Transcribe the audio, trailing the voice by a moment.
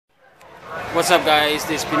What's up, guys?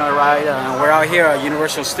 This is Pinoy Ride. We're out here at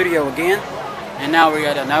Universal Studio again, and now we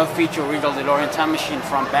got a now feature regal DeLorean time machine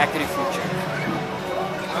from Back to the Future.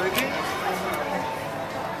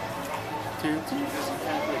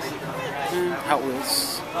 Hot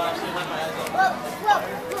Wheels.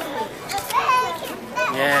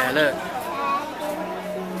 Yeah, look.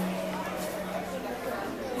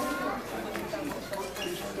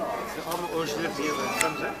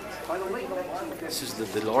 This is the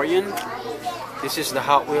DeLorean. This is the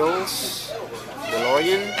Hot Wheels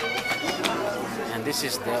DeLorean. And this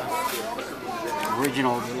is the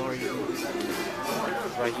original DeLorean.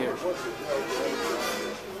 Right here.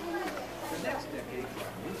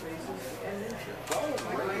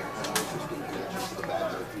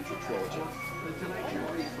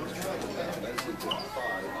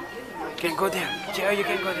 Can't go there. Jerry, you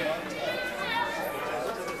can't go there.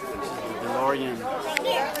 The DeLorean.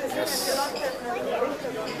 Yes.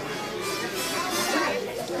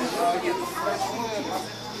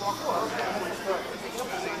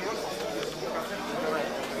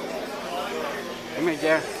 Come here,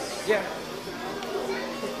 Jerry. Yeah.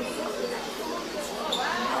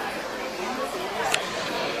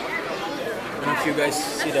 I don't know if you guys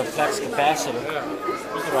see the flux capacitor. Yeah.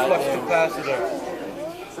 Right Flux there. capacitor.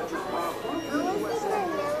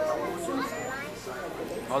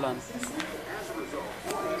 Hold on.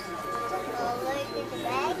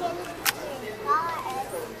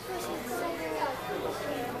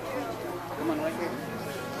 Come on, right here.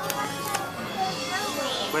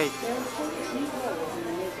 Wait.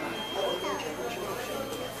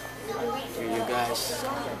 Here you guys,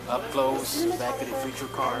 up close, Back to the Future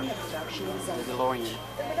car, the DeLorean.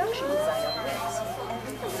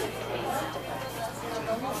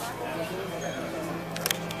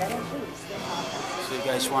 So you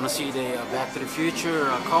guys want to see the Back to the Future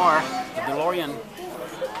car, the DeLorean,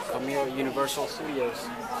 come here at Universal Studios,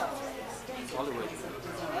 Hollywood.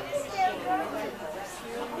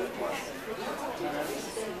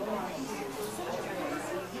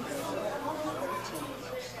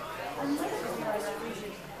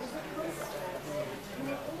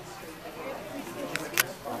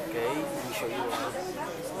 Okay, let me show you.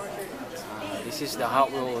 This is the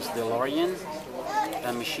Hot Wheels DeLorean,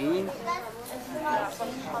 the machine.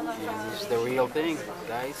 And this is the real thing,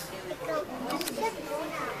 guys.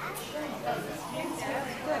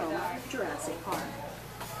 Jurassic Park.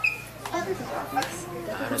 Out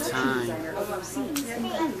of time.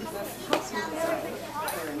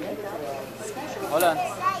 Hold on.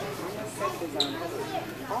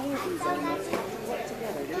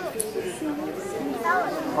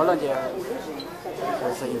 Hold on, yeah.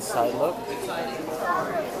 There's an inside look.